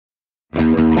How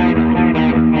you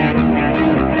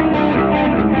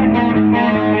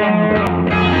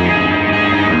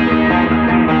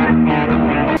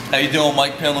doing?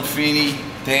 Mike Palafini,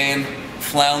 Dan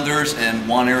Flounders, and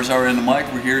Juan Arizar in the mic.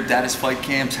 We're here at Daddy's Fight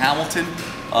Camps, Hammonton,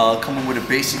 coming with a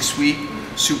basic sweep,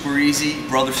 super easy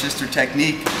brother-sister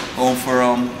technique, going for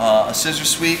a scissor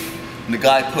sweep, and the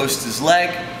guy posts his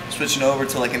leg, switching over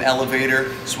to like an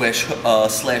elevator slash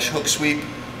hook sweep.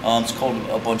 It's called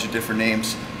a bunch of different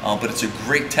names, but it's a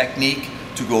great technique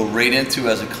to go right into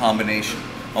as a combination.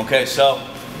 Okay, so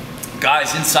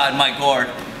guys inside my guard,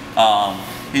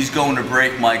 he's going to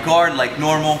break my guard like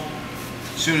normal.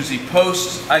 As soon as he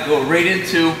posts, I go right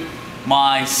into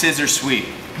my scissor sweep.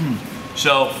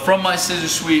 So from my scissor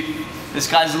sweep, this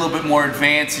guy's a little bit more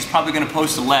advanced. He's probably going to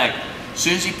post a leg. As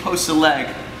soon as he posts a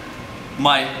leg,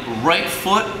 my right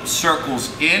foot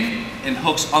circles in and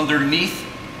hooks underneath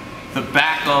the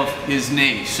back of his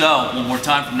knee. So one more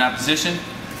time from that position,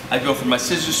 I go for my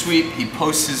scissor sweep. He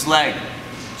posts his leg,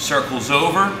 circles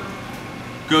over,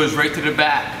 goes right to the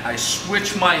back. I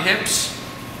switch my hips.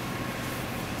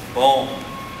 Boom.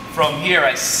 From here,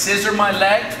 I scissor my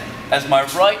leg as my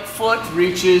right foot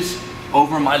reaches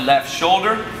over my left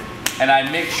shoulder, and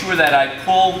I make sure that I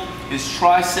pull his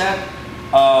tricep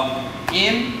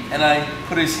in, and I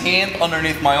put his hand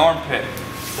underneath my armpit.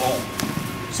 Boom.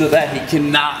 So that he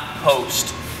cannot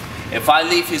post. If I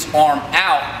leave his arm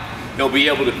out, he'll be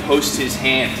able to post his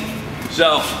hand.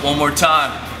 So one more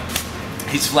time.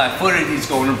 He's flat-footed, he's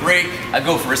going to break. I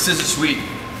go for a scissor sweep.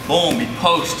 Boom, he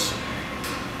posts.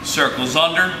 Circles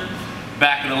under,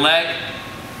 back of the leg.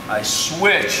 I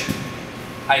switch.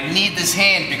 I need this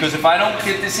hand because if I don't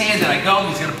get this hand and I go,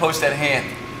 he's going to post that hand.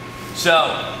 So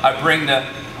I bring the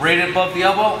right above the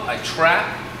elbow, I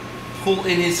trap, pull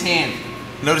in his hand.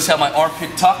 Notice how my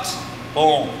armpit tucks.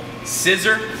 Boom.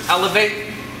 Scissor,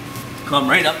 elevate, come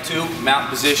right up to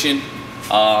mount position.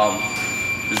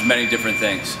 There's many different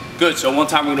things. Good, so one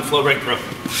time we're gonna flow right through.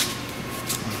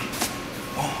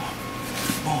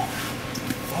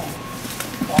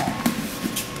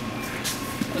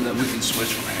 And then we can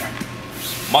switch from here.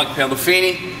 Mike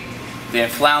Palafini, Dan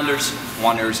Flounders,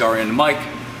 Juan Arizar in the mic.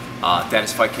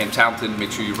 Daddy's Fight Camp Hammonton.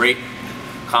 Make sure you rate,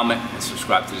 comment, and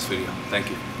subscribe to this video. Thank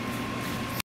you.